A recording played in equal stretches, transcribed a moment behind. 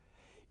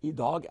I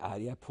dag er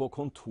jeg på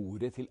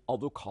kontoret til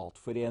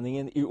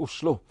Advokatforeningen i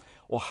Oslo,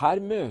 og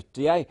her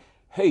møter jeg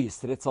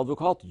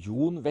Høyesterettsadvokat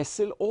Jon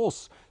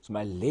Wessel-Aas, som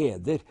er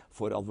leder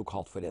for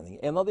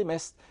Advokatforeningen. En av de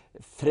mest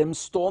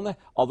fremstående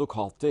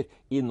advokater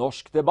i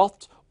norsk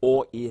debatt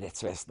og i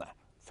rettsvesenet.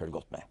 Følg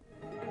godt med.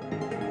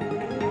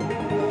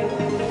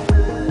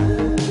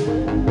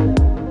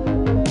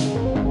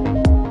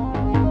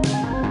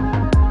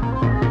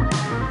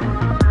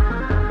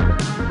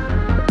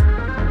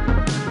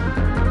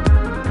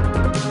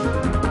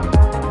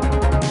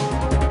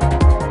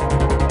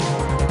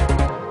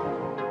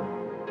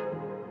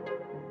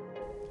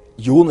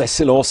 Jon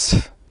Wessel-Aas,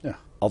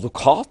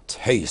 advokat,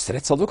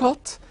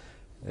 høyesterettsadvokat,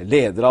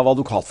 leder av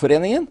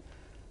Advokatforeningen.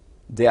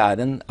 Det er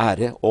en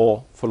ære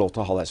å få lov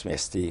til å ha deg som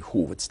gjest i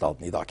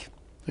Hovedstaden i dag.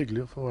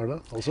 Hyggelig å få være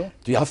der, altså.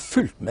 Jeg har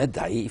fulgt med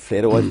deg i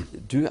flere år.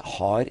 Du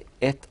har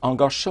et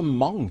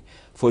engasjement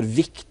for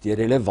viktige,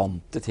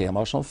 relevante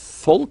temaer som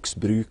folks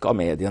bruk av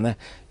mediene,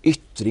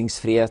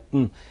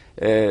 ytringsfriheten.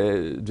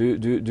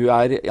 Du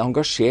er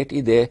engasjert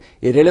i det,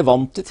 i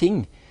relevante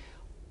ting.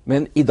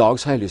 Men i dag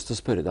så har jeg lyst til å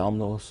spørre deg om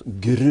noen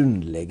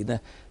grunnleggende,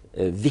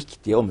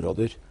 viktige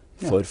områder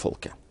for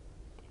folket.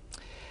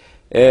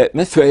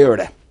 Men før jeg gjør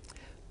det,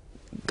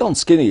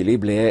 ganske nylig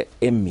ble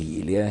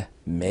Emilie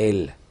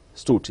Mehl,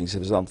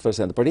 stortingsrepresentant for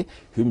Senterpartiet,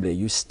 hun ble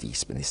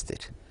justisminister,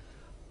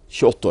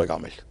 28 år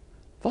gammel.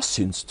 Hva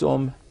syns du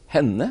om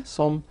henne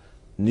som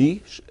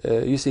ny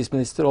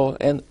justisminister og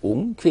en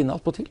ung kvinne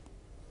attpåtil?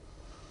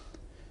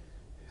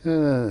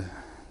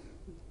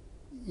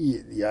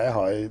 Jeg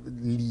har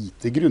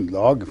lite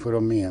grunnlag for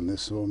å mene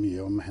så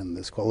mye om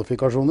hennes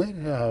kvalifikasjoner.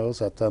 Jeg har jo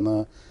sett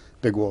henne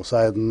begå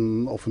seg i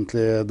den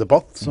offentlige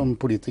debatt som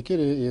politiker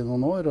i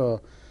noen år,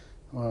 og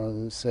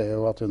ser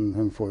jo at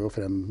hun får jo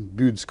frem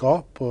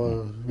budskap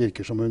og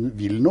virker som hun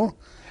vil noe.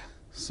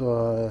 Så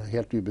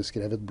helt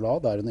ubeskrevet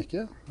blad er hun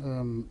ikke.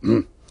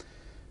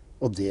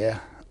 Og det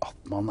at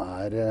man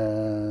er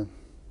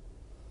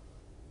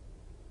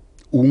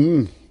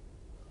ung,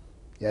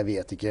 jeg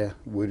vet ikke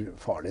hvor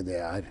farlig det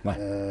er.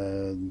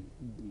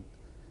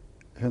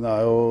 Hun er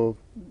jo,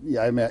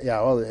 jeg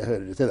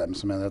hører til dem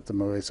som mener at det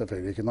må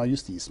selvfølgelig kunne ha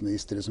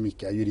justisministere som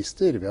ikke er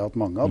jurister. Vi har hatt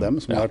mange av dem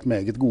som har vært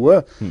meget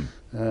gode.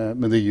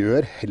 Men det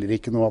gjør heller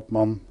ikke noe at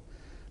man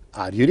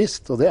er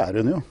jurist, og det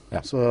er hun jo.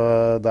 Så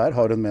der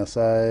har hun med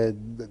seg,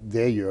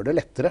 det gjør det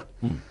lettere.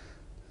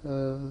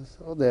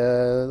 Og det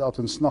at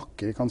hun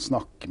kan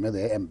snakke med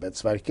det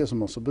embetsverket,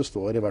 som også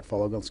består i hvert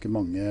fall av ganske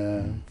mange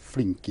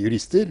flinke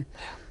jurister,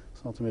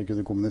 sånn at vi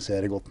kunne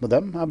kommunisere godt med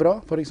dem, er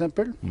bra, for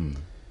eksempel.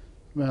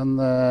 Men,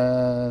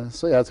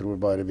 så jeg tror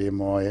bare vi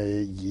må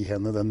gi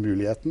henne den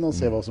muligheten og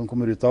se hva som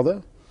kommer ut av det.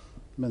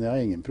 Men jeg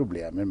har ingen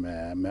problemer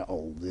med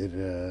alder,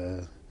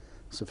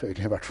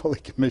 selvfølgelig i hvert fall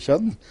ikke med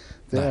kjønn.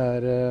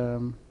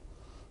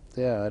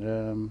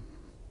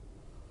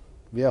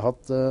 Vi har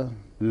hatt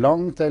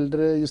langt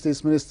eldre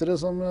justisministere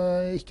som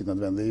ikke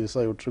nødvendigvis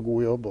har gjort så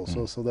god jobb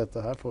også, så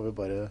dette her får vi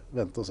bare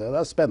vente og se. Det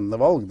er spennende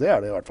valg, det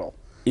er det i hvert fall.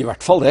 I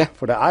hvert fall det.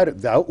 For det er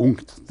jo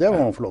ungt, det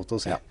må man få lov til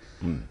å si.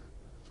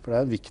 For det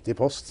er en viktig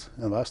post.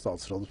 Enhver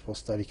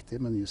statsrådspost er viktig,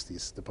 men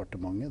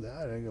Justisdepartementet, det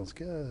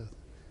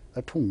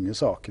er tunge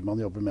saker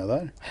man jobber med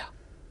der.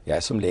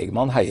 Jeg som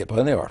legmann heier på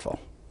henne i hvert fall.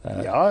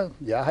 Ja,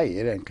 jeg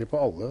heier egentlig på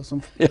alle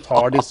som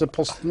tar disse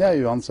postene,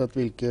 uansett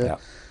hvilke.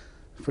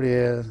 Fordi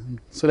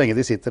så lenge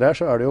de sitter her,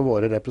 så er det jo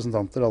våre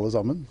representanter alle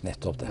sammen.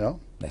 Nettopp det.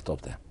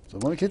 Nettopp det.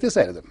 Så må vi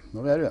kritisere dem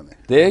når vi er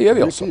uenige. Det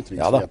gjør vi også.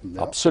 Ja da,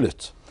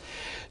 absolutt.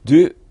 Du,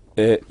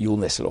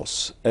 Jon Wessel-Aas,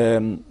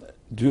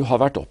 du har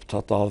vært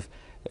opptatt av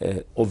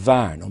å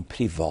verne om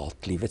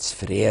privatlivets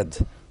fred.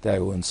 Det er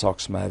jo en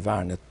sak som er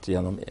vernet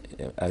gjennom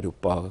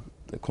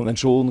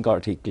Europakonvensjonen,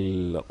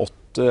 artikkel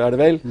 8 er det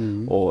vel,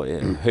 og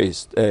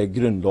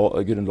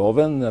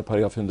Grunnloven,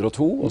 paragraf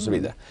 102 og så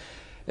videre.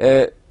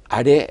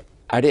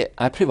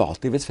 Er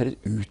privatlivets fred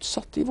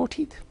utsatt i vår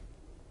tid?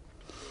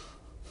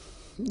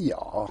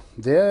 Ja,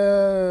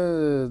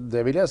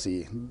 det vil jeg si.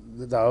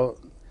 Det er jo,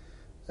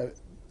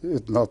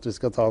 uten at vi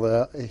skal ta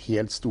det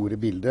helt store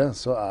bildet,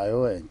 så er jo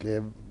egentlig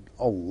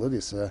alle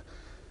disse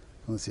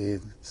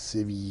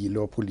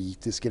sivile og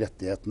politiske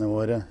rettighetene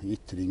våre,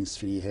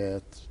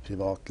 ytringsfrihet,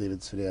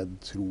 privatlivets fred,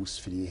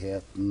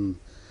 trosfriheten,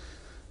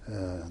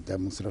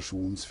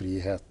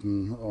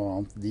 demonstrasjonsfriheten og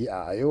annet, de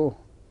er jo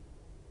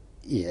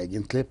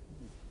egentlig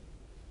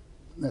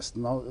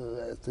nesten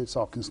etter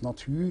sakens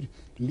natur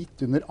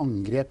litt under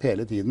angrep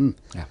hele tiden.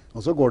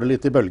 Og så går det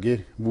litt i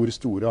bølger hvor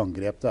store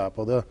angrep det er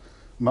på det.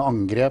 Med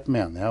angrep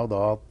mener jeg jo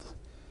da at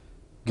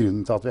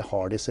grunnen til at vi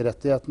har disse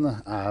rettighetene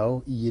er jo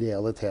i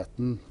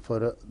realiteten for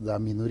det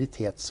er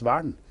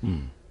minoritetsvern.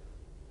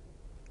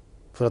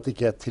 For at det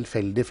ikke er et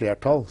tilfeldig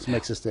flertall som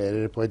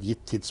eksisterer på et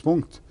gitt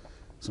tidspunkt,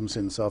 som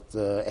synes at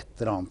et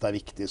eller annet er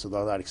viktig, så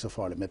da er det ikke så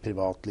farlig med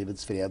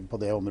privatlivets fred på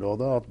det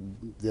området, at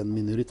den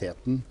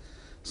minoriteten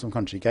som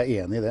kanskje ikke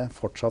er enig i det,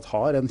 fortsatt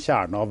har en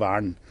kjerne av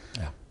vern.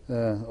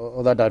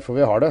 Og det er derfor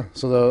vi har det.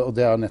 Og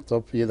det er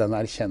nettopp i den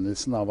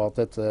erkjennelsen av at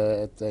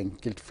et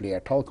enkelt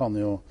flertall kan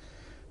jo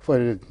for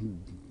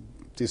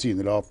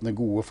tilsynelatende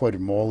gode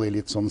formål i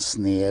litt sånn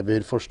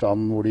snever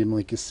forstand, hvor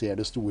man ikke ser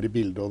det store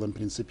bildet og den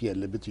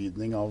prinsipielle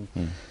betydning av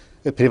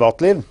et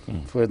privatliv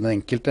for den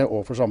enkelte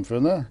og for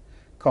samfunnet,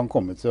 kan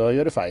komme til å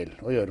gjøre feil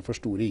og gjøre for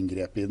store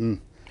inngrep i den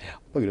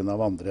på grunn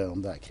av andre,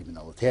 om det er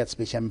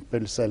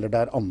kriminalitetsbekjempelse eller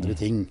det er andre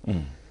ting.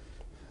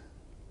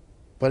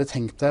 Bare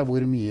tenk deg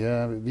hvor mye,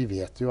 vi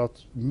vet jo at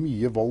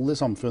mye vold i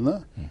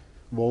samfunnet,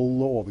 vold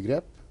og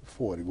overgrep,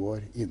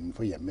 foregår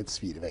innenfor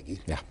hjemmets 4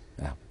 vegger.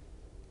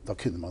 Da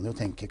kunne man jo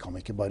tenke, kan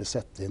vi ikke bare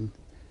sette inn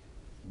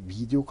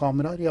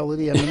videokameraer i alle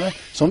de hjemmene?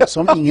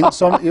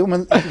 Jo,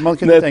 men man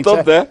kunne tenke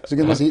seg, så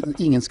kunne man si,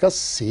 ingen skal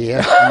se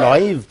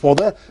live på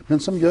det,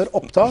 men som gjør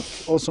opptak,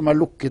 og som er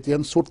lukket i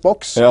en sort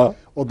boks,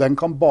 og den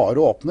kan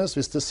bare åpnes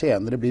hvis det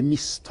senere blir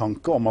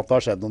mistanke om at det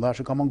har skjedd noe der,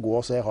 så kan man gå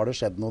og se, har det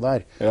skjedd noe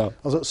der?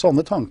 Altså,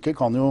 sånne tanker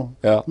kan jo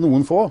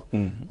noen få,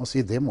 og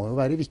si, det må jo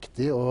være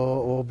viktig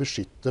å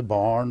beskytte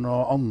barn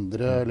og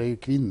andre, eller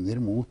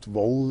kvinner mot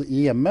vold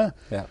i hjemmet.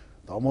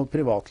 Da må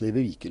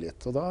privatlivet vike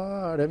litt, og da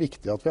er det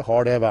viktig at vi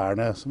har det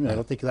vernet som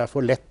gjør at det ikke er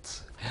for lett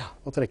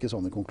å trekke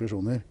sånne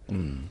konklusjoner.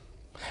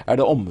 Er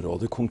det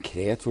områder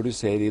konkret hvor du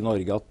ser i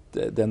Norge at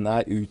den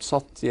er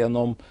utsatt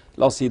gjennom,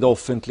 la oss si, det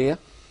offentlige?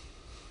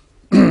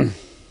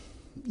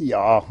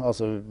 Ja,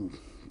 altså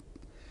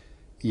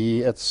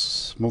i et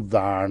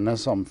moderne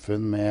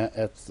samfunn med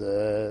et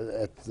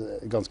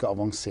ganske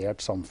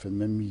avansert samfunn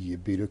med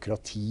mye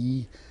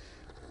byråkrati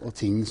og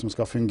ting som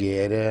skal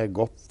fungere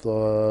godt,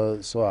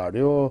 og så er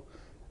det jo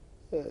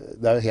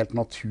helt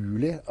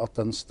naturlig at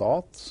en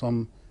stat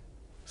som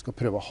skal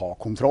prøve å ha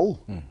kontroll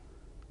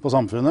på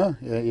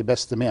samfunnet i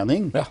beste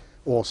mening,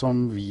 og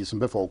som vi som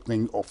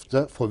befolkning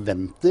ofte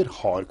forventer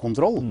har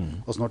kontroll.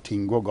 Altså når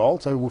ting går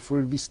galt, så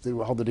hvorfor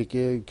kunne dere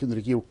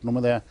ikke gjort noe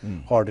med det?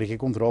 Har dere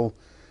ikke kontroll?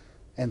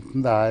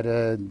 Enten det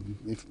er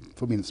i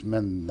forbindelse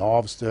med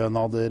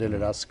Nav-stønader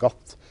eller det er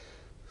skatt,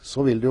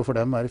 så vil det jo for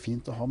dem være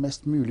fint å ha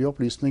mest mulig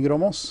opplysninger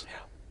om oss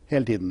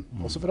hele tiden.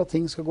 Også for at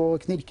ting skal gå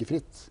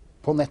knirkefritt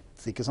på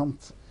nett, ikke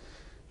sant?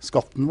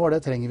 Skatten vår,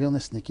 det trenger vi jo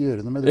nesten ikke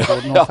gjøre noe med. Du får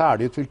den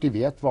ferdig utfylt, de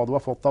vet hva du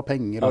har fått av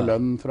penger og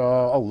lønn fra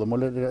alle må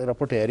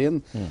rapportere inn.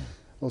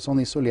 Og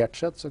sånn isolert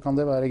sett så kan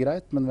det være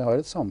greit, men vi har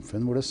et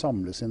samfunn hvor det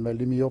samles inn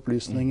veldig mye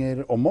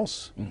opplysninger om oss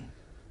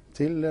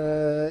til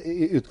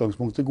i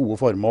utgangspunktet gode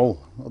formål.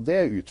 Og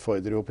det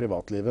utfordrer jo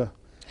privatlivet.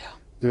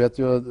 Du vet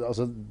jo,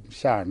 altså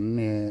kjernen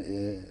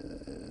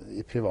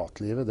i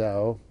privatlivet, det er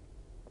jo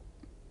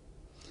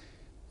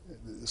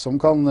som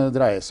kan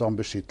dreie seg om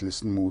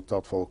beskyttelsen mot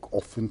at folk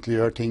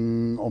offentliggjør ting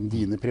om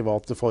dine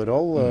private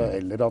forhold,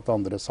 eller at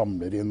andre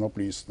samler inn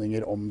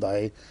opplysninger om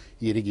deg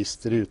i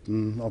registeret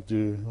uten at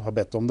du har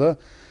bedt om det.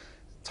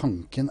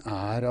 Tanken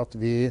er at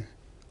vi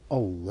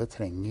alle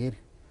trenger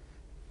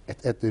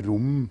et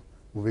rom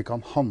hvor vi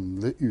kan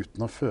handle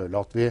uten å føle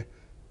at vi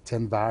til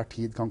enhver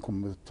tid kan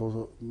komme til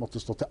å måtte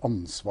stå til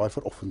ansvar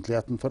for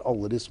offentligheten for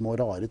alle de små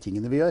rare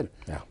tingene vi gjør.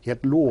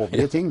 Helt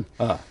lovlige ting.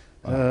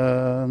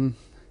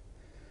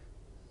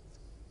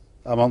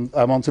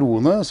 Er man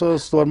troende, så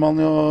står man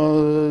jo,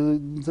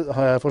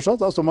 har jeg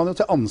forstått, da står man jo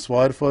til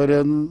ansvar for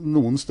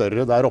noen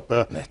større der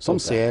oppe, som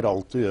ser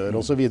alt du gjør,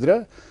 og så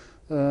videre.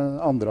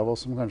 Andre av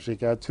oss som kanskje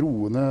ikke er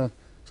troende,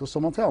 så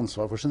står man til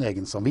ansvar for sin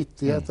egen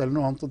samvittighet eller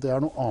noe annet, og det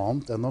er noe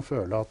annet enn å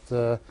føle at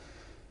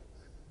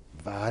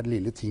hver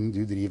lille ting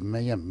du driver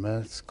med hjemme,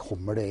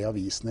 kommer det i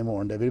avisen i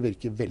morgen. Det vil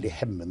virke veldig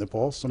hemmende på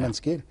oss som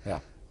mennesker.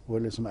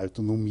 Og liksom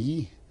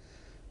autonomi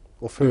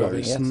og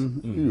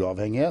følelsen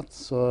uavhengighet.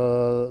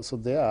 Så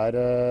det er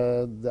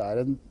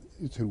en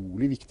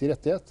utrolig viktig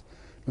rettighet.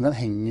 Men den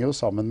henger jo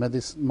sammen med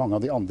mange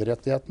av de andre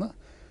rettighetene.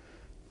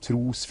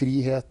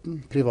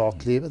 Trosfriheten,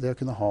 privatlivet, det å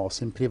kunne ha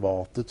sin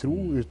private tro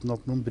uten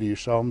at noen bryr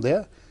seg om det.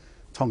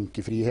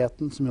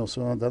 Tankefriheten, som jo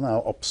også, den er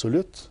jo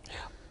absolutt.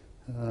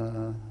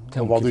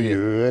 Og hva du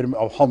gjør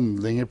av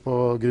handlinger på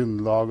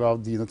grunnlag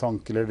av dine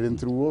tanker eller din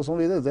tro og sånn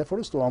videre, det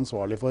får du stå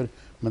ansvarlig for.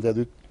 Men det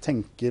du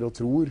tenker og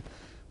tror,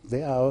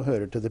 det er å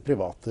høre til det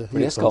private. For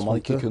det skal man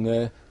ikke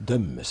kunne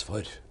dømmes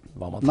for,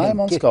 hva man tenker. Nei,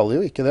 man skal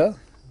jo ikke det.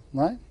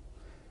 Nei.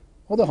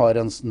 Og det har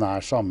en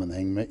nær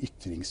sammenheng med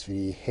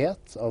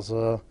ytringsfrihet.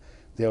 Altså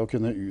det å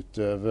kunne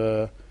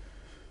utøve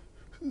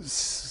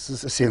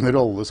sin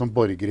rolle som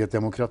borger i et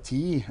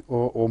demokrati,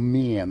 og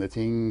mene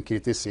ting,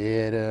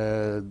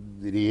 kritisere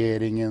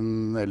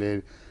regjeringen,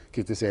 eller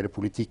kritisere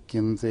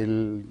politikken til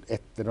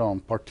et eller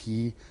annet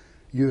parti,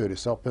 gjøre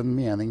seg opp en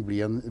mening, bli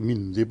en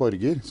myndig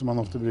borger, som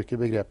man ofte bruker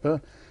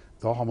begrepet.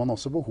 Da har man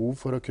også behov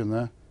for å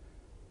kunne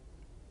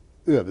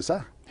øve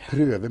seg,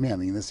 prøve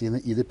meningene sine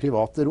i det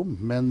private rom,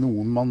 med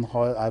noen man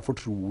er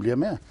fortrolige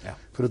med,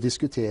 for å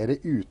diskutere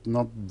uten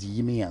at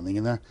de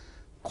meningene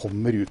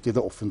kommer ut i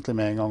det offentlige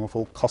med en gang, og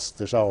folk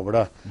kaster seg over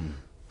det.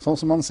 Sånn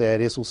som man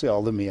ser i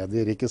sosiale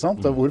medier, ikke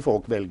sant? Hvor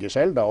folk velger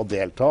selv da, å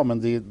delta, men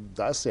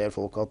der ser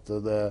folk at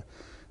det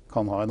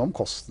kan ha en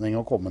omkostning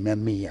å komme med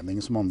en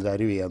mening som andre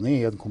er uenig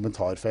i en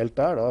kommentarfelt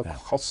der. Da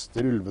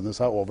kaster ulvene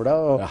seg over deg,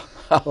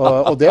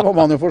 og det må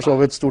man jo for så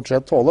vidt stort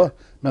sett tåle.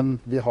 Men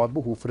vi har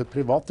behov for et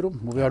privat rom,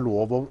 hvor vi har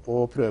lov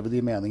å prøve de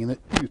meningene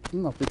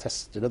uten at vi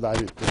tester det der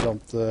ute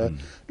blant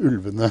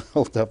ulvene,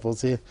 holdt jeg på å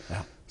si.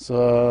 Så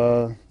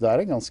det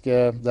er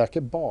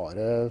ikke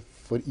bare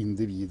for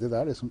individet, det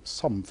er liksom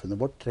samfunnet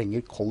vårt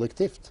trenger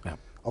kollektivt.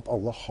 At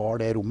alle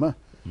har det rommet.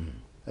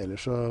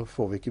 Ellers så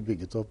får vi ikke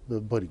bygget opp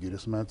borgere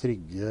som er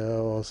trygge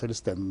og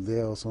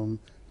selvstendige, og som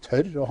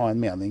tør å ha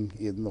en mening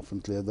i den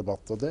offentlige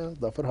debatt. Og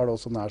derfor har det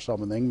også nær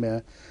sammenheng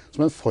med,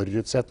 som en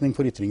forutsetning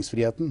for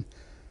ytringsfriheten,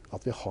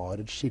 at vi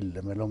har et skille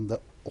mellom det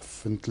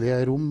offentlige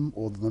rom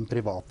og den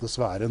private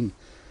sfæren.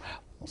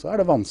 Og så er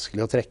det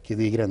vanskelig å trekke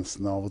de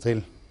grensene av og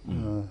til.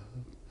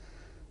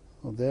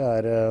 Og det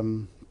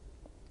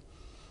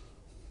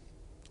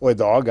og i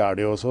dag er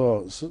det jo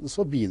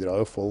så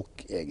bidrar jo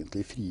folk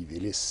egentlig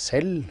frivillig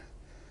selv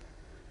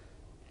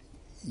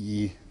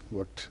i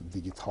vårt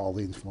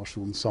digitale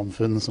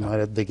informasjonssamfunn, som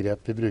er et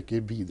begrep vi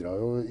bruker,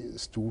 bidrar jo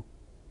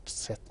stort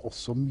sett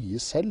også mye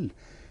selv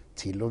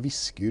til å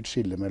viske ut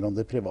skille mellom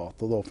det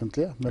private og det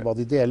offentlige, med hva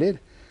de deler.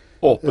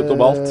 Åpent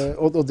om alt.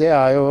 Og det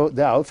er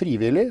jo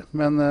frivillig,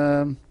 men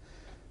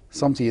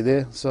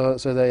samtidig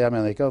jeg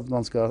mener ikke at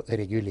man skal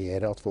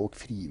regulere at folk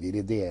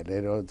frivillig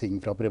deler ting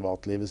fra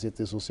privatlivet sitt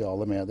i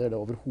sosiale medier. Det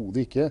er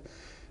overhodet ikke.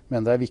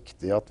 Men det er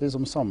viktig at vi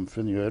som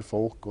samfunn gjør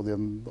folk og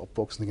den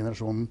oppvoksende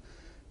generasjonen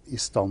i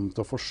stand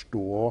til å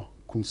forstå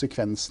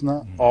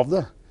konsekvensene av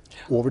det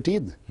over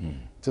tid.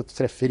 Til å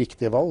treffe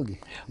riktige valg.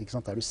 Ikke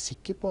sant? Er du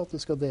sikker på at du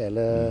skal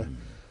dele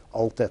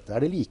alt dette? Er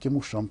det like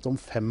morsomt om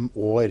 5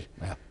 år?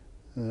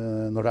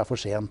 Når det er for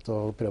sent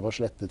å prøve å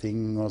slette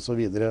ting og så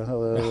videre.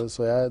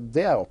 Så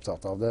det er jeg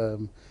opptatt av.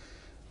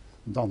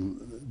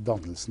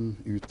 Dannelsen,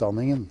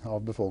 utdanningen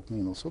av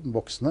befolkningen også, den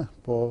voksne,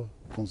 på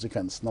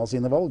konsekvensene av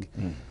sine valg.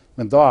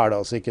 Men da er det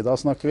altså ikke, da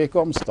snakker vi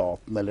ikke om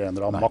staten eller en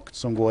eller annen makt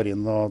som går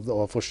inn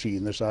og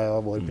forsyner seg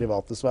av vår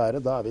private sfære.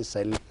 Da er vi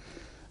selv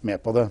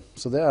med på det.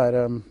 Så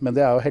men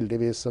det er jo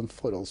heldigvis en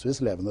forholdsvis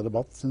levende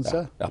debatt, synes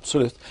jeg.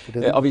 Absolutt.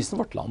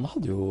 Avisen Vårt Land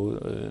hadde jo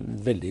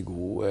veldig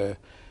god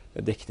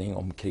dekning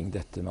omkring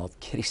dette med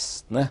at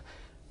kristne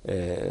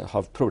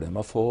har problemer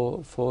med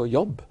å få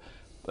jobb,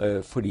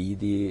 fordi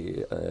de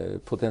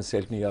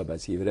potensielt nye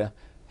arbeidsgivere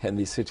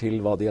henviser til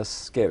hva de har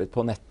skrevet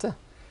på nettet.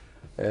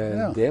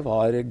 Det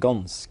var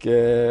ganske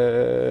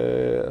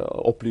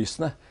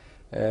opplysende.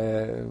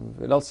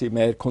 La oss si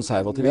mer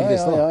konservative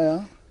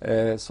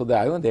kristne. Så det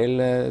er jo en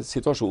del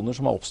situasjoner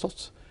som har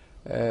oppstått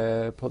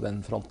på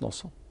den fronten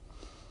også.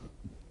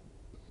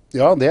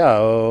 Ja, det er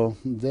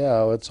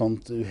jo et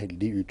sånt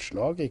uheldig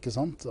utslag, ikke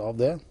sant, av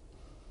det.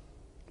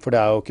 For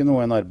det er jo ikke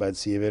noe en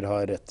arbeidsgiver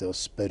har rett til å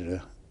spørre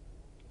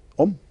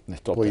om.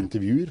 Nettopp, på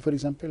intervjuer, for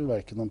eksempel.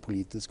 Hverken om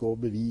politisk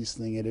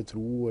overbevisning eller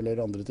tro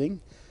eller andre ting.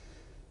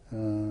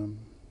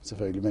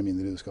 Selvfølgelig med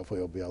mindre du skal få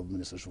jobb i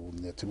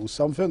administrasjonen i et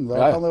trossamfunn.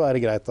 Da kan det være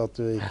greit at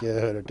du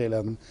ikke hører til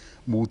en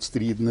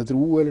motstridende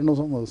tro eller noe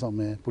sånt, og det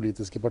samme i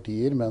politiske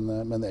partier,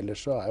 men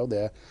ellers så er jo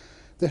det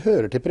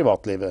hører til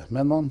privatlivet.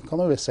 Men man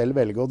kan jo selv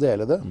velge å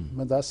dele det,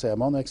 men der ser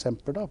man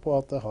eksempler da, på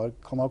at det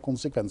kan ha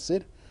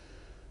konsekvenser,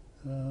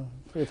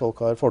 fordi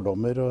folk har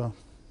fordommer.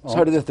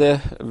 Så er det dette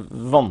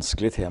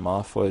vanskelige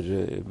temaet for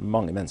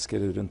mange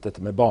mennesker rundt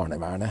dette med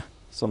barnevernet,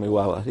 som jo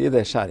er i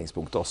det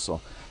skjæringspunktet også.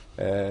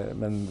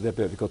 Men det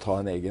behøver vi ikke å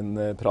ta en egen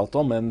prat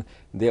om, men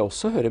det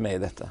også hører med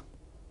i dette.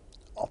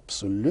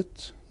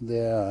 Absolutt.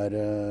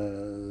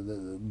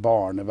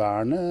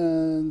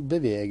 Barnevernet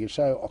beveger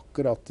seg jo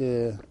akkurat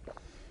i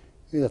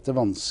dette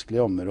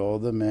vanskelige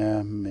området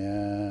med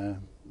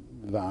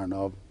vern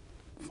av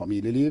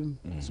familieliv,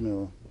 som jo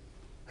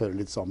hører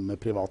litt sammen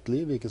med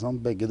privatliv, ikke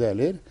sant? Begge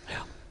deler.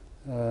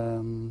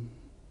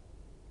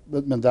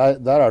 Men der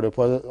er det jo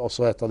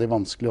også et av de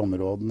vanskelige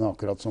områdene,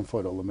 akkurat som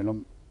forholdet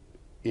mellom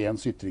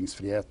ens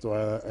ytringsfrihet og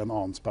en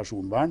annens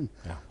personvern.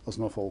 Altså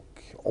når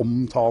folk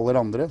omtaler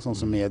andre, sånn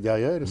som media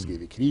gjør,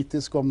 skriver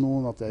kritisk om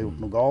noen, at de har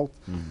gjort noe galt.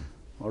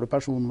 Da har du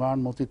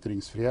personvern mot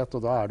ytringsfrihet,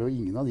 og da er det jo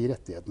ingen av de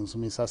rettighetene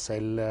som i seg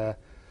selv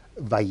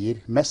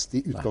veier mest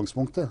i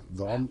utgangspunktet.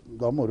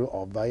 Da må du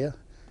avveie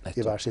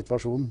i hver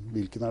situasjon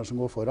hvilken er det som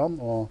går foran,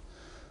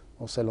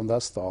 og selv om det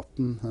er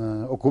staten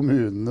og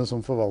kommunene som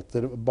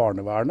forvalter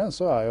barnevernet,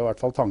 så er jo i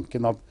hvert fall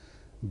tanken at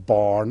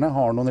barnet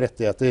har noen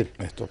rettigheter.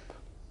 Nettopp.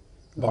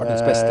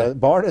 Barnets beste.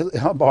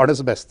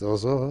 Barnets beste. Og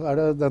så er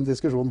det den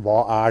diskusjonen,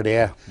 hva er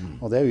det?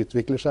 Og det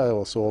utvikler seg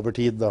jo også over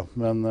tid, da.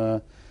 Men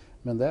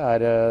det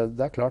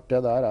er klart,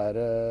 det er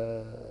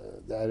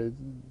jo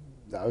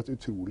et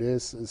utrolig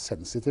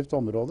sensitivt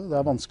område. Det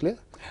er vanskelig.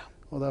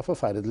 Og det er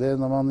forferdelig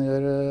når man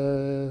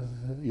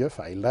gjør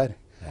feil der.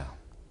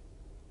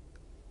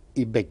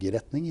 I begge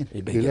retninger,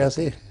 vil jeg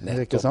si.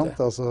 Ikke sant?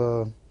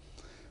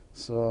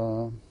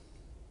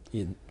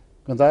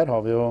 Men der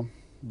har vi jo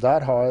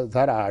Der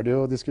er det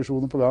jo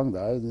diskusjoner på gang.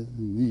 Det er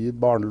nye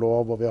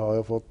barnelov, og vi har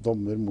jo fått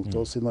dommer mot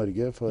oss i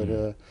Norge for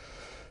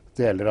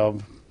deler av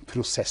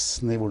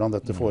prosessen i hvordan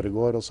dette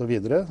foregår og så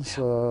videre.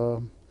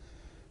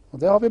 Og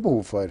det har vi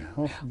behov for,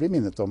 å bli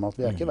minnet om at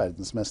vi ikke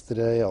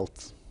verdensmestere i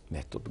alt.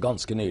 Nettopp.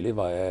 Ganske nylig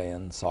var jeg i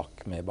en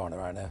sak med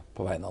barnevernet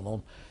på vegne av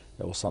noen,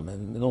 og sammen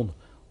med noen.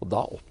 Og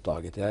da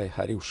oppdaget jeg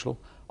her i Oslo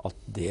at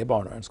det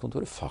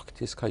barnevernskontoret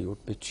faktisk har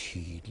gjort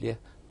betydelige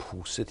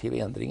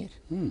positive endringer.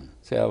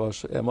 Så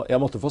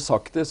jeg måtte få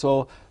sagt det,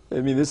 så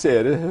mine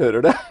seere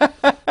hører det.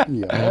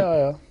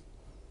 Ja.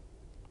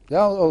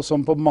 Ja, og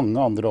som på mange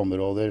andre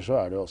områder så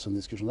er det også en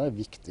diskusjon. Det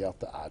er viktig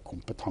at det er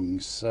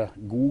kompetanse,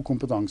 god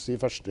kompetanse i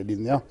første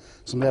linja,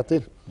 som det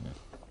heter.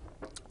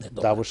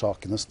 Der hvor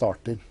sakene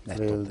starter.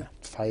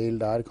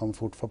 Feil der kan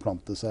fort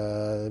forplante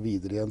seg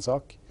videre i en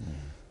sak.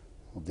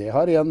 Og det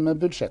har igjen med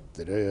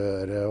budsjetter å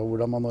gjøre, og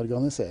hvordan man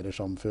organiserer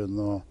samfunn.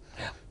 Og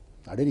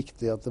er det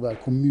riktig at det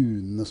er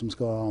kommunene som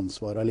skal ha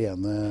ansvar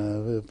alene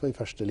i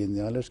første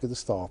linja, eller skal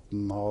det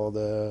staten ha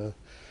det?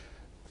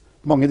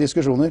 Mange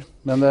diskusjoner,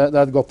 men det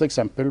er et godt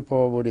eksempel på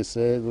hvor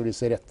disse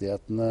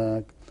rettighetene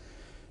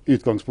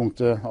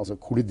utgangspunktet altså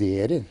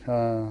kolliderer,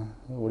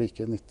 hvor det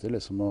ikke nytter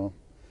liksom å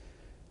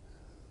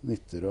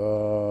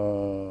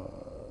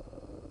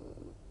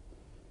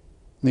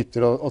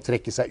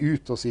trekke seg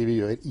ut og si vi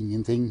gjør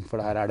ingenting,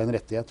 for her er det en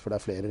rettighet, for det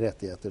er flere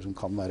rettigheter som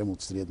kan være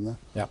motstridende.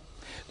 Ja.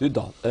 Du,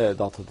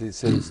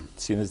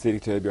 Datatilsynets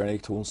direktør Bjørn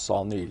Erik Thon sa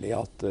nylig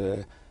at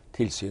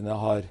tilsynet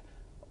har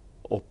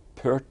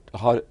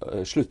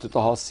sluttet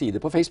å ha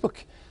sider på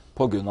Facebook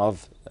på grunn av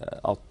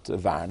at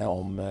vernet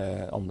om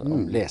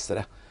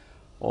lesere.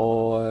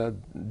 Og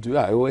du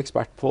er jo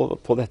ekspert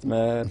på dette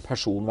med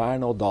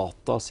personvern og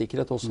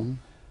datasikkerhet også.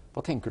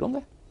 Hva tenker du om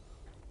det?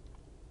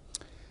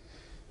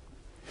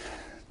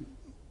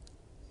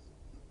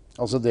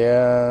 Altså det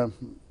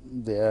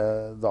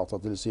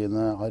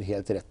Datatilsynet har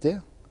helt rett i,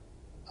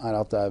 er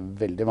at det er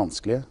veldig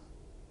vanskelig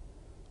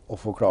å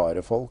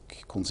forklare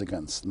folk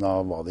konsekvensene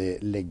av hva de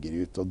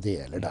legger ut og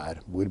deler der.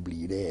 Hvor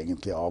blir det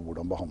egentlig av?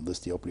 Hvordan behandles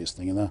de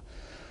opplysningene?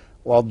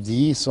 Og at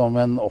de som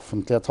en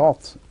offentlig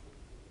etat,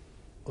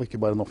 og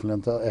ikke bare en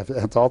offentlig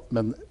etat,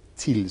 men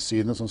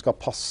tilsynet som skal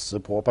passe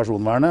på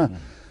personvernet,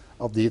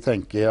 at de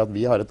tenker at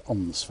vi har et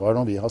ansvar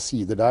når vi har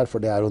sider der,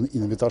 for det er jo en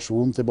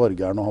invitasjon til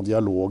borgerne å ha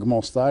dialog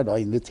med oss der. Da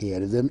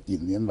inviterer de dem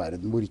inn i en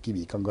verden hvor ikke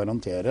vi kan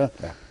garantere.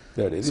 Ja.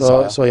 Det de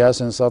sa, ja. Så jeg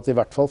synes at i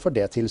hvert fall for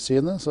det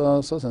tilsynet,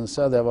 så synes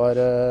jeg det var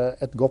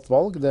et godt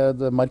valg.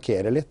 Det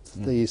markerer litt,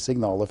 det gir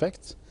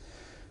signaleffekt.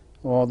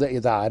 Og det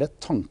er et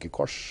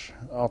tankekors.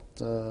 Jeg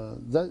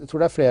tror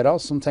det er flere av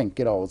oss som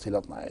tenker av og til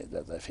at nei,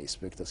 det er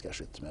Facebook, det skal jeg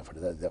slutte med, for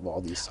det er hva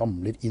de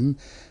samler inn.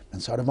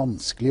 Men så er det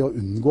vanskelig å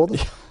unngå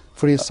det.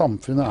 Fordi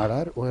samfunnet er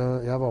der,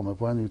 og jeg var med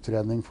på en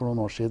utredning for noen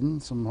år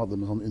siden som hadde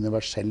med sånn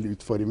universell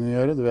utforming å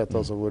gjøre. Du vet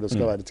altså hvor det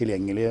skal være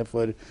tilgjengelig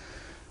for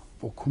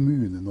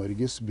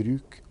Kommune-Norges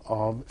bruk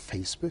av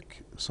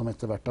Facebook, som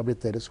etter hvert har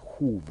blitt deres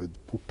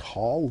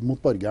hovedportal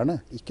mot borgerne,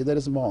 ikke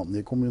deres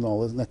vanlige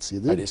kommunale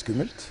nettsider. Er det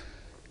skummelt?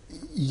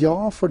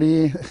 Ja,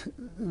 fordi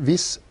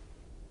hvis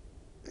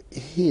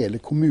hele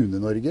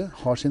Kommune-Norge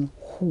har sin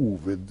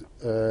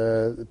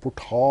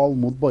hovedportal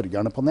mot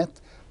borgerne på nett,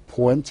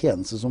 på en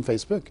tjeneste som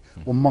Facebook,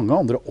 og mange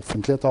andre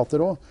offentlige etater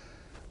også,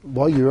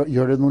 hva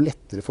gjør det noe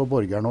lettere for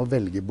borgerne å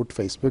velge bort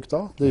Facebook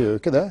da? Det gjør jo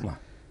ikke det. Nei.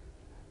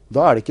 Da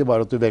er det ikke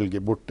bare at du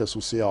velger bort det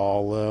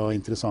sosiale og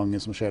interessante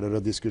som skjer der,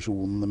 og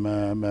diskusjonene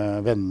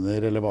med venner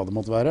eller hva det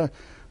måtte være.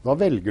 Da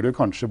velger du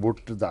kanskje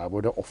bort der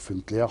hvor det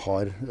offentlige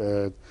har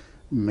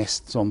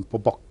mest sånn på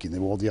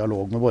bakkenivå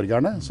dialog med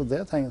borgerne. Så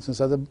det synes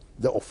jeg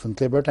det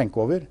offentlige bør tenke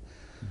over.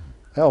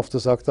 Jeg har ofte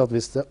sagt at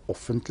hvis det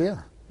offentlige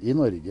i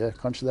Norge,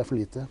 kanskje det er for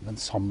lite, men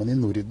sammen i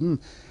Norden,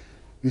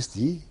 hvis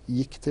de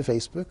gikk til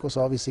Facebook og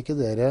sa hvis ikke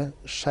dere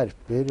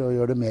skjerper og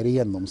gjør det mer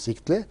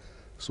gjennomsiktlig,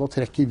 så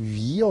trekker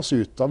vi oss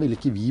ut. Da vil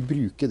ikke vi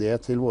bruke det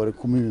til våre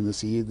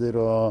kommunesider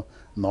og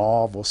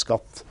Nav og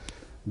skatt.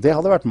 Det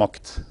hadde vært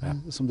makt,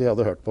 som de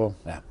hadde hørt på.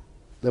 Ja.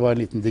 Det var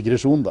en liten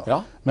digresjon da.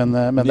 Ja. Men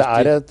det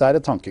er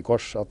et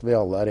tankekors at vi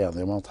alle er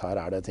enige om at her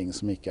er det ting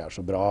som ikke er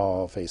så bra,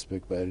 og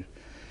Facebook bør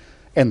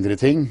endre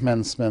ting,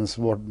 mens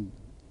våre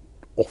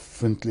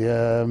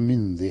offentlige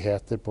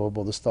myndigheter på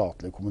både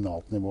statlig og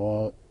kommunalt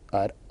nivå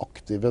er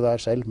aktive der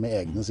selv med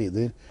egne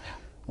sider.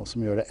 Og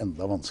som gjør det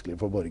enda vanskeligere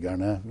for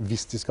borgerne,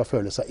 hvis de skal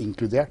føle seg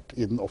inkludert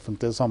i den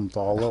offentlige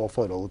samtale og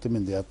forholdet til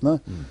myndighetene,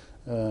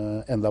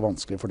 enda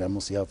vanskeligere for dem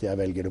å si at jeg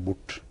velger det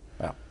bort.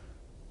 Ja.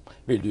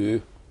 Vil du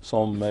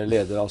som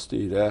leder av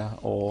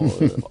styret og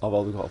av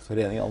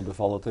Advokatforeningen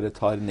anbefale at dere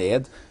tar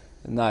ned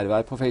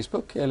nærvær på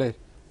Facebook, eller?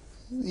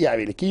 Jeg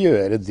vil ikke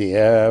gjøre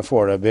det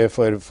foreløpig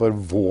for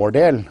vår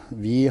del.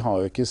 Vi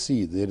har jo ikke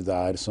sider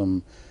der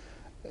som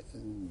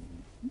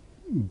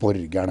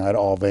borgerne er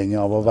avhengig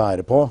av å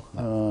være på.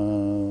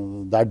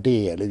 Der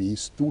deler vi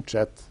stort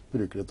sett,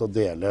 bruker det til å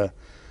dele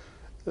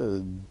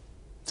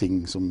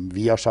ting som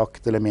vi har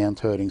sagt eller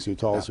ment,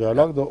 høringsuttalelser vi har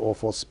lagd, og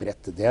få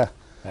spredt det.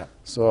 Ja.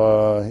 Så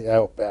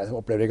jeg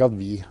opplever ikke at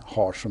vi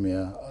har så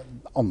mye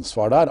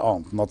ansvar der,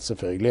 annet enn at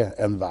selvfølgelig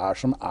enhver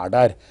som er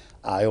der,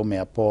 er jo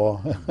med på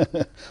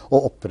å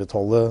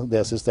opprettholde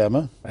det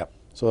systemet. Ja.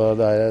 Så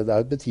det er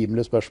et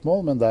betimelig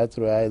spørsmål, men der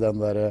tror jeg i den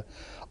der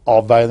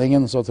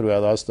avveiningen så tror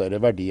jeg det har større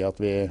verdi at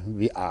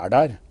vi er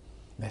der,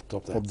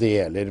 Nettopp det. Og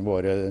deler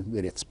våre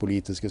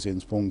rettspolitiske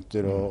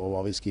synspunkter og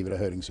hva vi skriver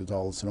av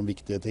høringsuttalelser om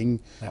viktige ting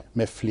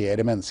med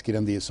flere mennesker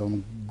enn de som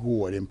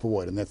går inn på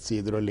våre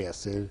nettsider og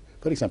leser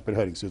for eksempel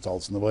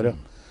høringsuttalelsene våre.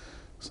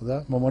 Så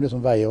det må man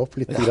liksom veie opp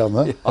litt.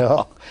 Grann.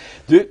 Ja.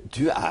 Du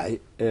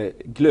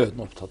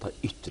glødende opptatt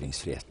av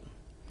ytringsfriheten.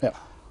 Ja.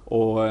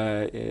 Og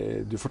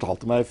du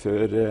fortalte meg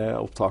før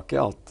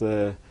opptaket at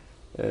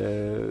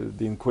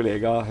din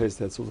kollega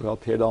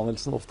Høyesterettsadvokat Per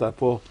Danielsen ofte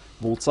på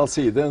motsatt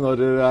side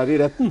når du i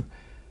retten.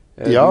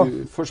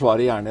 Du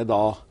forsvarer gjerne da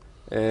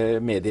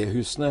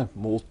mediehusene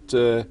mot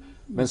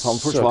mens han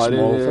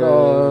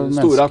forsvarer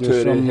store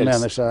aktører som helst.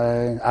 mener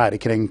seg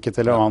ærekrenket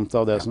eller annet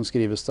av det som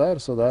skrives der.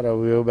 Så der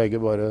vi jo begge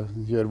bare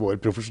gjør vår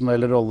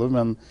profesjonelle rolle,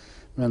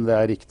 men det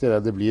riktig.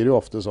 Det blir jo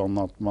ofte sånn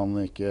at man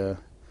ikke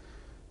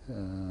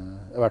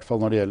i hvert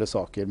fall når det gjelder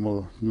saker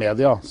mot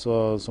media,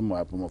 så må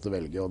jeg på en måte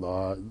velge, og da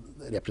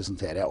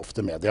representerer jeg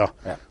ofte media.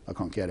 Da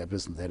kan ikke jeg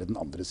representere den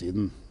andre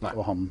siden,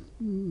 og han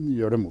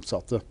gjør det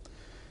motsatte.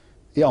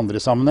 I andre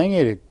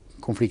sammenhenger,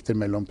 konflikter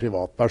mellom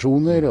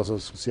privatpersoner, altså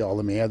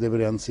sosiale medier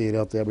hvor en sier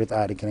at de har blitt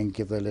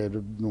ærekrenket, eller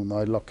noen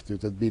har lagt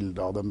ut et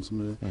bilde av dem,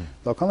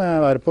 da kan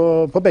jeg være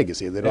på begge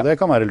sider, og det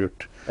kan være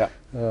lurt.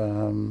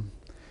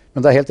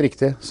 Men det helt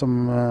riktig,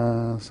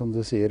 som du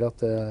sier,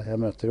 at jeg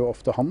møter jo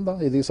ofte han da,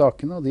 i de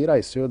sakene, og de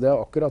reiser jo, det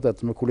akkurat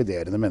dette med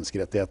kolliderende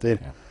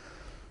menneskerettigheter.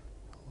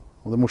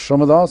 Og det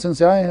morsomme da, synes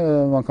jeg,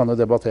 man kan jo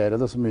debattere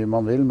det så mye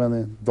man vil,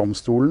 men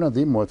domstolene,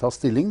 de må jo ta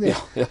stilling, de.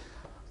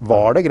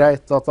 Var det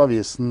greit at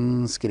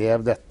avisen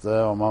skrev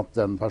dette om at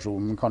den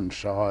personen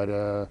kanskje har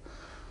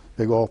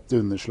begått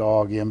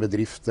underslag i en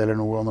bedrift eller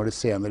noe, og når det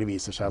senere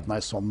viser seg at nei,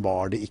 sånn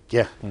var det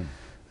ikke.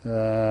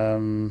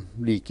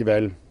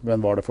 Likevel,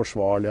 men var det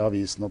forsvarlig av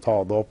avisen å ta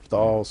det opp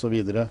da, og så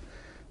videre.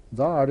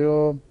 Da det jo,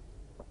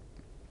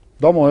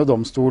 da må jo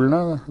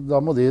domstolene,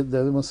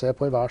 det du må se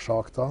på i hver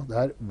sak da,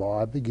 det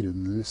hva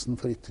begrunnelsen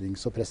for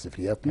ytrings- og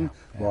pressefriheten?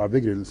 Hva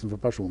begrunnelsen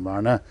for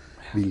personvernet?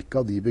 Hvilke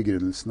av de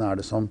begrunnelsene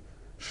det som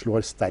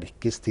slår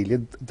sterkest til i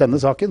denne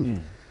saken?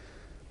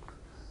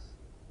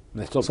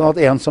 Sånn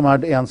at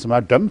en som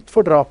dømt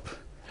for drap,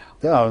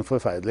 det jo en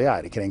forferdelig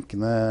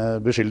ærekrenkende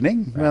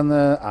beskyldning, men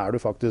du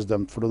faktisk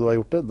dømt for det du har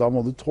gjort det, da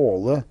må du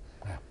tåle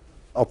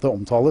at det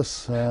omtales.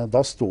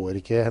 Da står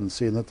ikke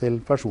hensynet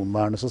til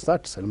personvernet så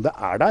sterkt, selv om det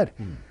der.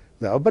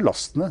 Det jo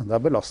belastende.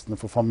 Det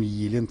belastende for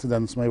familien til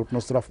den som har gjort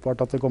noe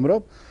straffbart at det kommer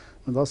opp.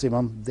 Men da sier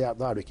man, da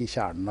det ikke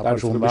kjernen av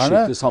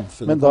personvernet,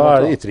 men da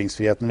det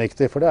ytringsfriheten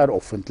viktig, for det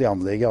offentlig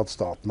anlegge at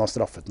staten har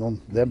straffet noen.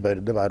 Det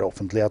bør det være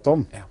offentlighet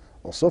om.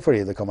 Også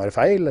fordi det kan være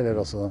feil, eller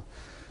også,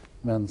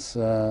 mens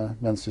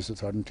hvis du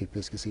tar den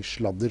typiske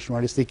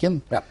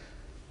sladderjournalistikken,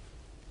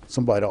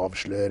 som bare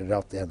avslører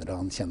at en eller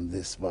annen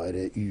kjendis var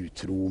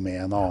utro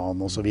med en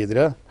annen og så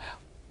videre.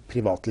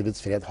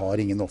 Privatlivets fred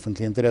har ingen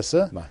offentlig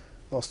interesse.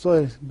 Da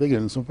står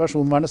begrunnelsen for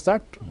personvernet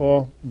sterkt,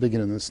 og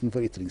begrunnelsen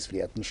for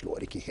ytringsfriheten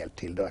slår ikke helt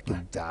til. Det ikke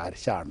der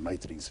kjernen av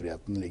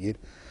ytringsfriheten ligger.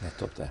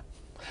 Nettopp det.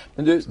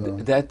 Men du,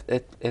 det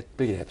et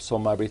begrep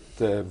som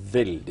blitt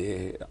veldig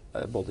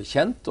både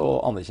kjent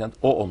og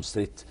anerkjent og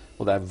omstridt,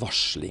 og det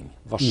varsling,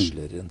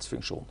 varslerens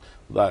funksjon.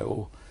 Og det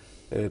jo,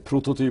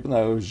 prototypen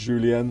jo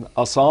Julian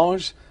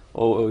Assange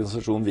og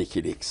organisasjonen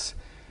Wikileaks.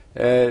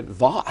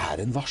 Hva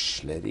en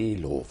varsler i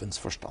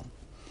lovens forstand?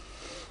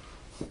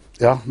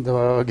 Ja, det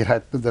var jo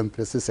greit med den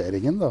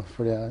presiseringen da,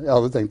 fordi jeg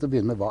hadde tenkt å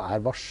begynne med hva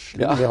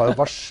varsling? Vi har jo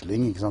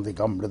varsling, ikke sant? I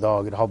gamle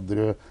dager hadde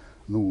du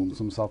noen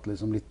som satt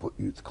liksom litt på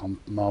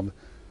utkanten av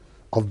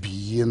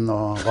byen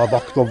og var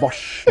vakt og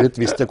varslet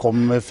hvis det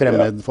kom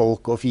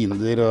fremmedfolk og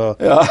fiender,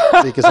 og,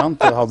 ikke sant?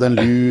 Jeg hadde en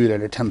lur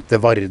eller tente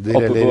varder.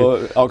 Oppe på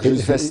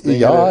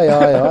Akershusfestning.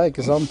 Ja,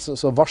 ikke sant?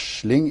 Så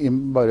varsling,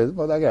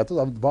 det greit.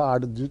 Hva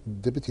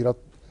det betyr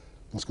at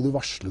nå skal du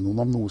varsle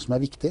noen om noe som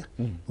viktig,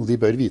 noe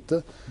de bør vite.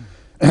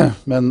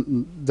 Men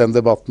den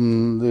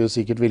debatten du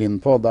sikkert vil inn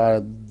på,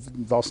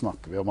 da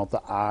snakker vi om at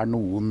det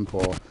noen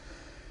på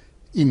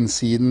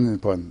innsiden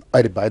på en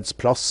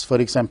arbeidsplass for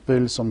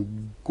eksempel, som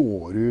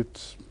går ut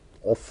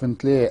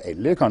offentlig,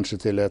 eller kanskje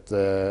til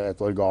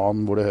et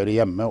organ hvor det hører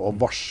hjemme, og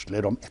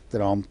varsler om et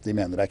eller annet de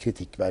mener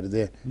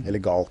kritikkverdig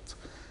eller galt.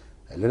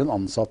 Eller en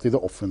ansatt i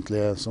det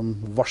offentlige som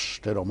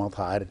varsler om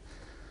at her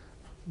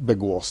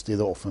begås det i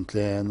det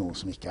offentlige noe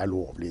som ikke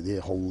lovlig. De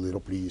holder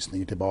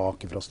opplysninger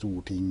tilbake fra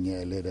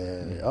Stortinget, eller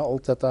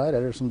alt dette her.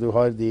 Eller som du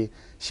har de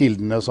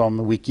kildene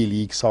som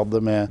Wikileaks hadde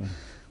med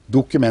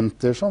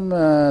dokumenter som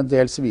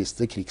dels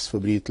viste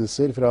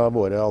krigsforbrytelser fra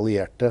våre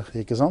allierte,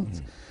 ikke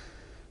sant?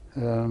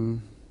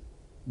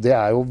 Det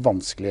jo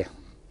vanskelig.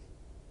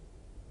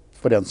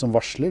 For den som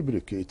varsler,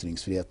 bruker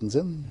ytringsfriheten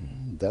sin.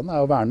 Den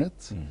jo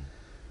vernet.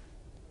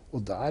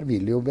 Og der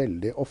vil jo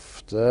veldig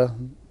ofte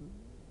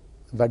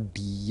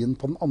verdien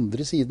på den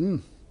andre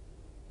siden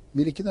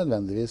vil ikke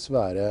nødvendigvis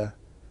være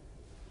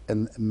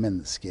en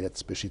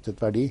menneskerettsbeskyttet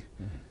verdi.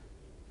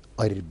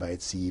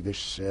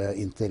 Arbeidsgivers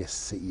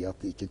interesse i at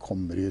det ikke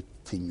kommer ut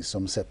ting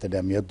som setter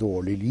dem i et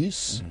dårlig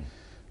lys.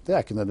 Det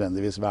ikke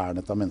nødvendigvis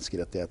vernet av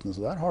menneskerettighetene.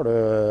 Så der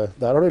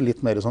har du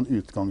litt mer sånn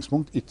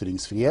utgangspunkt,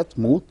 ytringsfrihet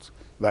mot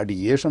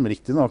verdier som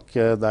riktig nok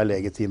det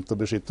legitimt å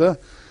beskytte.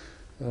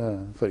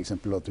 For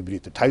eksempel at du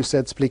bryter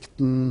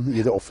taushetsplikten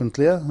i det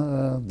offentlige.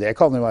 Det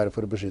kan jo være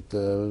for å beskytte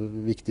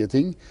viktige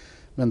ting,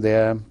 men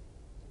det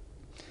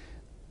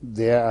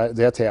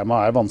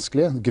temaet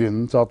vanskelig.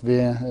 Grunnen til at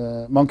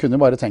man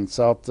kunne bare tenkt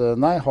seg at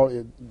nei,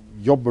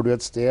 jobber du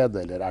et sted,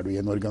 eller er du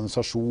i en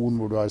organisasjon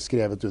hvor du har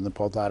skrevet under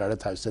på at her er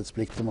det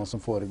taushetsplikt om hva som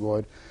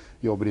foregår,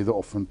 jobber i det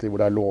offentlige hvor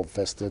det er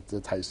lovfestet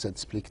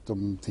taushetsplikt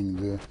om ting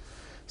du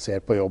ser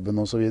på jobben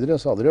og så videre,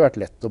 så hadde det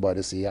vært lett å bare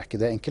si, er ikke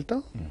det enkelt da?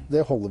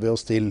 Det holder vi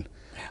oss til.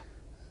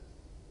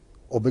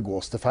 Og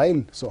begås det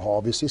feil, så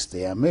har vi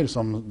systemer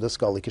som, det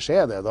skal ikke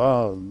skje det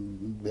da,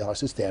 vi har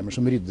systemer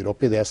som rydder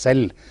opp i det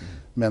selv,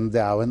 men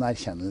det er jo en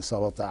erkjennelse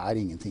av at det er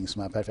ingenting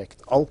som er perfekt.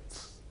 Alt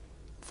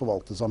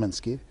forvaltes av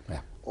mennesker,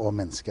 og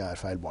mennesket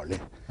er feilbarlig.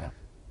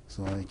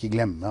 Så ikke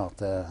glemme at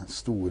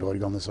store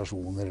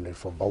organisasjoner eller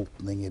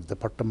forvaltninger,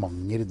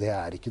 departementer, det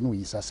er ikke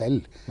noe i seg selv.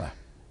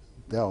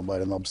 Det er jo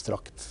bare en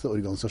abstrakt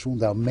organisasjon.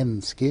 Det er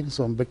mennesker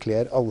som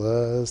bekler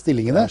alle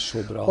stillingene,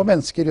 og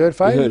mennesker gjør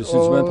feil. Det høres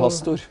ut som en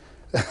pastor.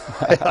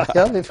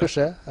 Ja, vi får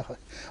se.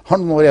 Har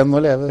noen år igjen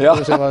å leve, vi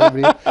får se hva det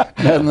blir.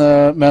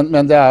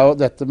 Men det er jo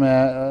dette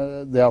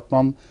med det at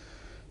man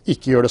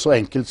ikke gjør det så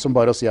enkelt som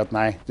bare å si at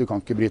nei, du kan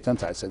ikke bryte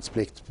en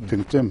taushetsplikt,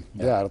 punktum.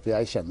 Det er at vi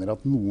erkjenner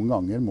at noen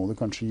ganger må du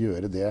kanskje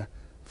gjøre det,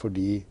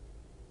 fordi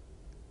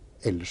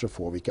ellers så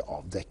får vi ikke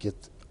avdekket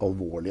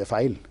alvorlige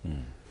feil.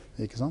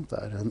 Ikke sant? Det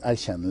er en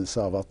erkjennelse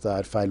av at det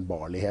er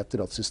feilbarligheter,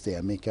 at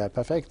systemet ikke er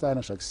perfekt. Det er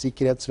en slags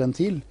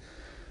sikkerhetsventil.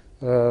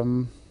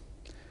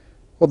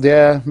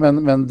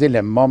 Men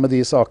dilemmaet med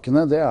de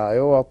sakene, det er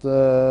jo at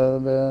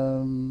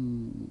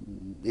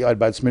i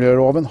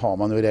arbeidsmiljøloven har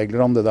man jo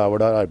regler om det der hvor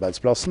det er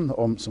arbeidsplassen,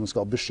 som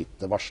skal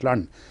beskytte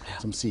varsleren.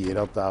 Som sier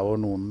at der hvor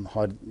noen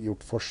har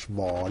gjort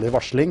forsvarlig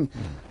varsling,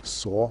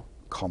 så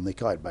kan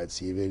ikke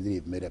arbeidsgiver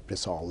drive med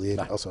represalier,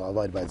 altså av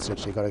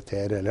arbeidsrettslig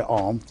karakter eller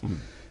annet.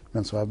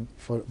 Men så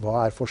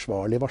hva er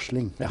forsvarlig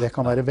varsling? Det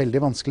kan være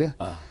veldig vanskelig.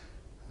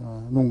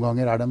 Noen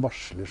ganger er det en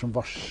varsler som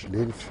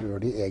varsler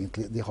før de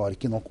har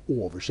ikke nok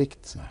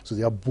oversikt, så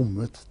de har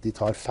bommet, de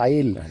tar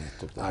feil.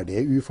 Er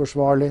det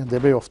uforsvarlig?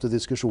 Det blir ofte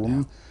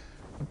diskusjonen.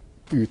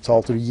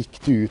 Uttalte du, gikk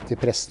du ut til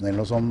pressen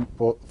eller noe sånt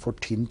på for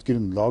tynt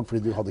grunnlag,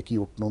 fordi du hadde ikke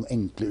gjort noen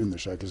enkle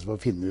undersøkelser for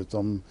å finne ut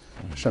om,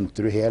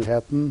 skjønte du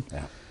helheten?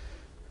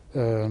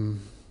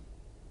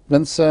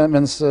 Mens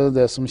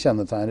det som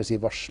kjennetegner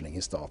varsling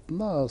i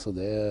staten, da, altså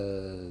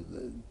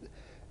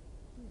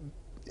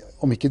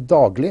om ikke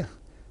daglig,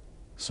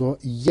 så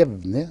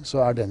jevnlig så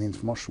er den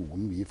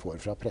informasjonen vi får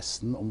fra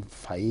pressen om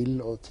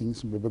feil og ting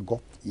som blir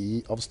begått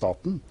av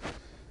staten,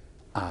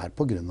 er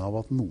på grunn av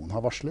at noen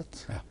har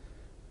varslet.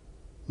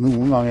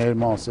 Noen ganger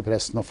maser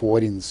pressen og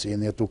får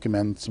innsyn i et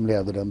dokument som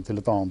leder dem til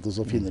et annet, og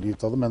så finner de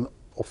ut av det, men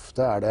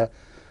ofte er det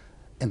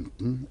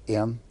enten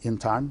en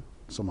intern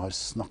som har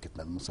snakket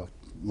med dem og sagt,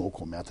 nå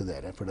kommer jeg til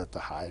dere, for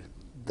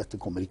dette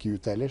kommer ikke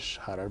ut ellers,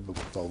 her er det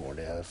begått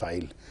alvorlige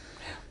feil.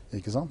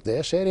 Ikke sant?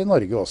 Det skjer i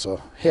Norge også,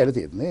 hele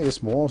tiden, i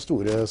små og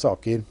store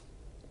saker.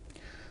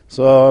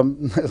 Så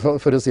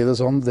for å si det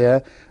sånn,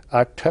 det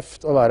er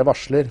tøft å være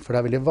varsler, for det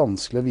er veldig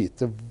vanskelig å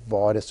vite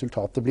hva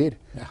resultatet blir.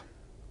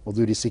 Og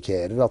du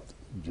risikerer at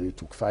du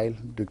tok feil,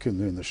 du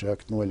kunne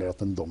undersøkt noe, eller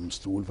at en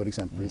domstol for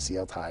eksempel vil si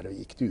at her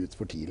gikk du ut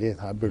for tidlig,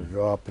 her burde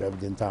du ha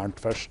prøvd internt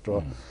først,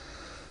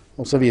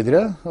 og så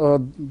videre.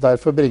 Og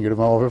derfor bringer du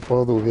meg over på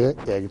noe vi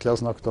egentlig har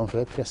snakket om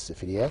før,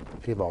 pressefrihet,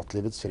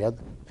 privatlivets fred,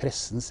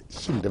 pressens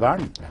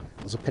kildevern,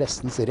 altså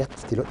pressens rett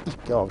til å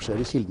ikke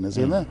avsløre kildene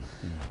sine.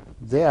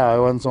 Det er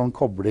jo en sånn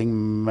kobling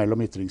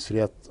mellom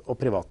ytringsfrihet og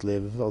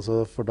privatliv,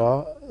 altså, for da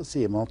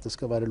sier man at det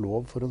skal være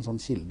lov for en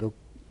sånn kilde å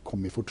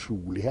komme i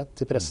fortrolighet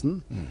til pressen,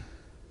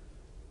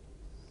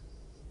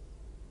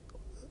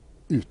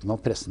 uten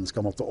at pressen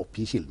skal måtte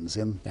oppgi kilden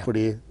sin.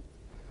 Fordi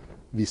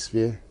hvis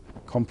vi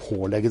kan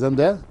pålegge dem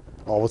det,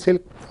 av og til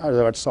har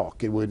det vært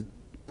saker hvor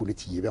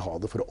politiet vil ha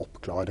det for å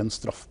oppklare en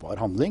straffbar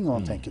handling,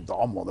 og tenker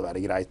da må det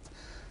være greit.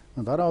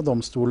 Men der har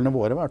domstolene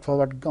våre i hvert fall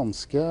vært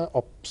ganske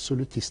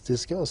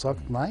absolutistiske og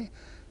sagt nei,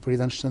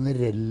 fordi den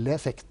generelle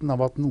effekten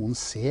av at noen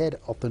ser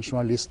at en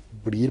journalist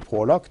blir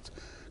pålagt,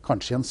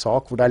 kanskje i en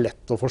sak hvor det er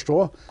lett å forstå,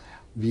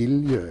 vil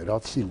gjøre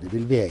at kilder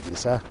vil vegre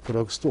seg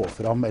for å stå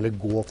fram eller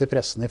gå til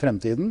pressen i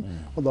fremtiden,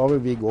 og da vil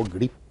vi gå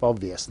glipp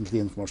av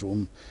vesentlig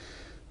informasjon.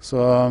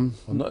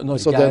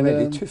 Norge er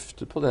veldig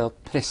tuftet på det at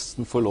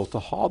pressen får lov til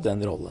å ha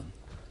den rollen.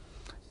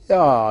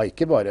 Ja,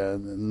 ikke bare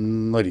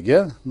Norge.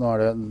 Nå er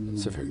det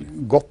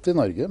godt i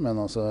Norge,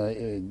 men altså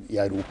i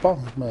Europa,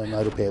 med den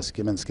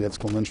europeiske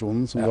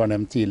menneskerettskonvensjonen som du har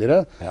nevnt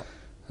tidligere,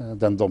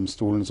 den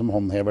domstolen som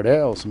håndhever det,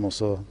 og som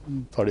også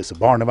tar disse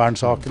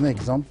barnevernssakene,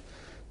 ikke sant?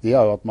 De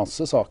har jo hatt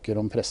masse saker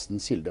om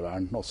pressens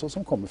kildevern også,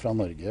 som kommer fra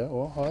Norge,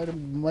 og har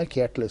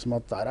markert liksom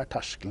at der er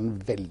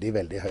terskelen veldig,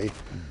 veldig høy.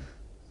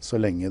 Så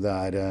lenge det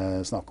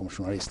er snakk om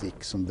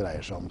journalistikk som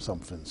dreier seg om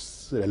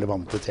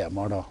samfunnsrelevante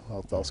temaer,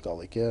 at da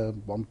skal ikke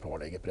man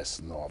pålegge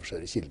pressen å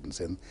avsløre kilden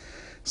sin.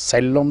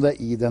 Selv om det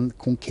i den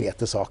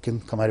konkrete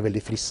saken kan være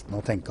veldig fristende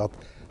å tenke at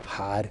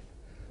her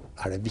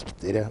er det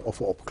viktigere å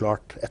få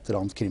oppklart et eller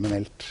annet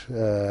kriminelt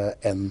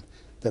enn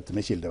dette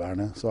med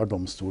kildevernet. Så har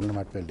domstolen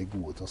vært veldig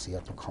gode til å si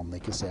at du kan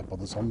ikke se på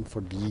det sånn,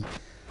 fordi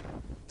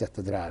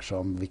dette dreier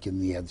seg om hvilken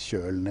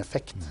nedkjølende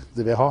effekt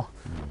det vil ha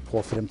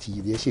på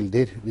fremtidige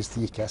kilder. Hvis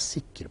de ikke er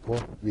sikre på,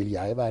 vil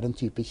jeg være en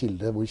type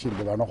kilde hvor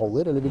kildevernet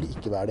holder, eller vil det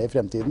ikke være det i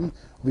fremtiden?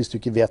 Og hvis du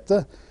ikke vet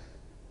det,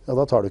 ja,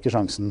 da tar du ikke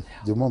sjansen.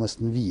 Du må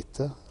nesten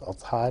vite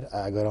at her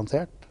er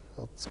garantert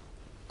at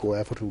går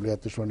jeg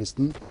fortrolighet til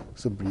journalisten,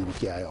 så blir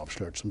ikke jeg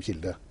avslørt som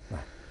kilde.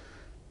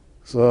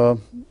 Så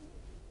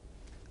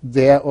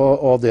det,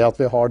 og det at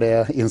vi har det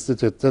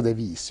instituttet, det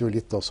viser jo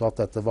litt også at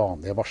dette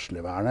vanlige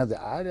varslervernet, det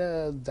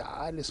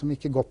er liksom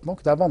ikke godt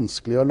nok. Det er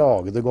vanskelig å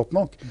lage det godt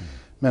nok,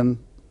 men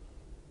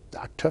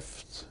det er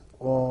tøft.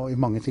 Og i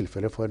mange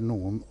tilfeller for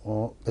noen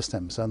å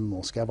bestemme seg,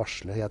 nå skal jeg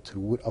varsle, jeg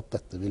tror at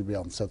dette vil bli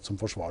ansett som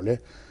forsvarlig.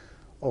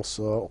 Og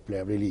så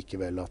opplever de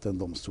likevel at en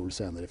domstol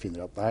senere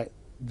finner at nei,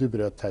 du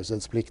brøt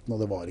taushetsplikten, og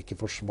det var ikke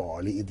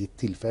forsvarlig i ditt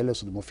tilfelle,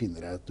 så du må finne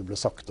deg at du ble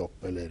sagt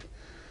opp, eller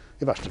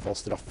i verste fall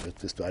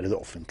straffet hvis du er i det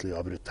offentlige og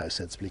har brutt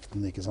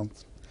taushetsplikten, ikke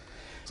sant?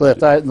 Så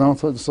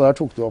der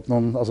tok du opp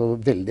noen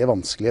veldig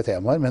vanskelige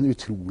temaer, men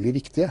utrolig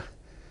viktige.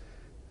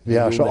 Vi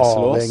er så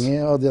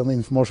avhengige av den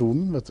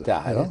informasjonen, vet du. Det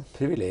er et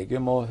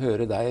privilegium å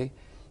høre deg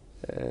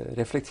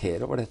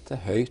reflektere over dette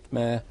høyt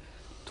med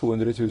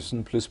 200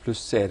 000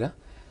 pluss seere.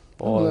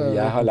 Og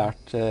jeg har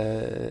lært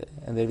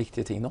en del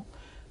viktige ting nå.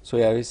 Så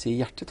jeg vil si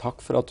hjertelig takk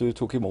for at du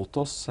tok imot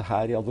oss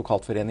her i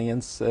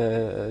Advokatforeningens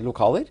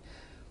lokaler.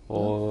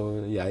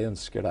 Og jeg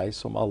ønsker deg,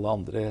 som alle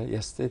andre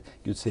gjester,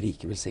 Guds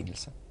rike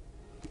velsignelse.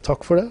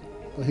 Takk for det.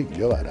 Det var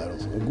hyggelig å være her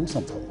også. God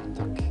samtale.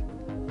 Takk.